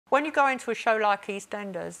when you go into a show like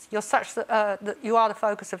EastEnders, you're such that you are the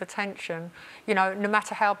focus of attention. You know, no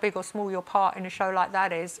matter how big or small your part in a show like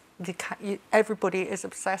that is, everybody is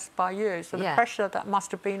obsessed by you. So the pressure that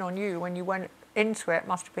must have been on you when you went into it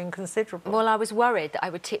must have been considerable. Well, I was worried that I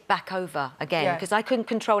would tip back over again because I couldn't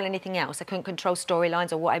control anything else. I couldn't control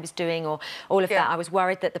storylines or what I was doing or all of that. I was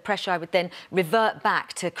worried that the pressure I would then revert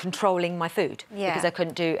back to controlling my food because I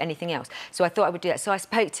couldn't do anything else. So I thought I would do that. So I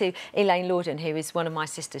spoke to Elaine Lorden, who is one of my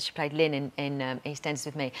sisters. She played Lynn in EastEnders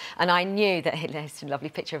with me, and I knew that there's a lovely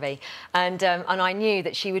picture of E, and I knew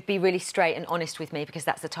that she would be really straight and honest with me because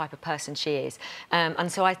that's the type of person she is. And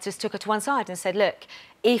so I just took her to one side and said, look,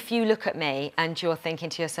 if you look at me and you're thinking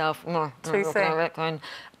to yourself,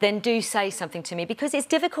 then do say something to me, because it's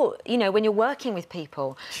difficult, you know, when you're working with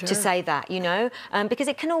people to say that, you know, because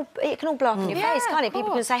it can all blow up in your face, can't it?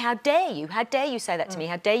 People can say, how dare you say that to me?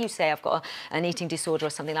 How dare you say I've got an eating disorder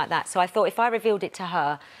or something like that? So I thought if I revealed it to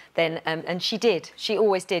her, then, and she did, she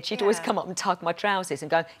always did, she'd always come up and tug my trousers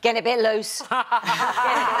and go, get a bit loose. Get a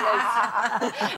bit loose.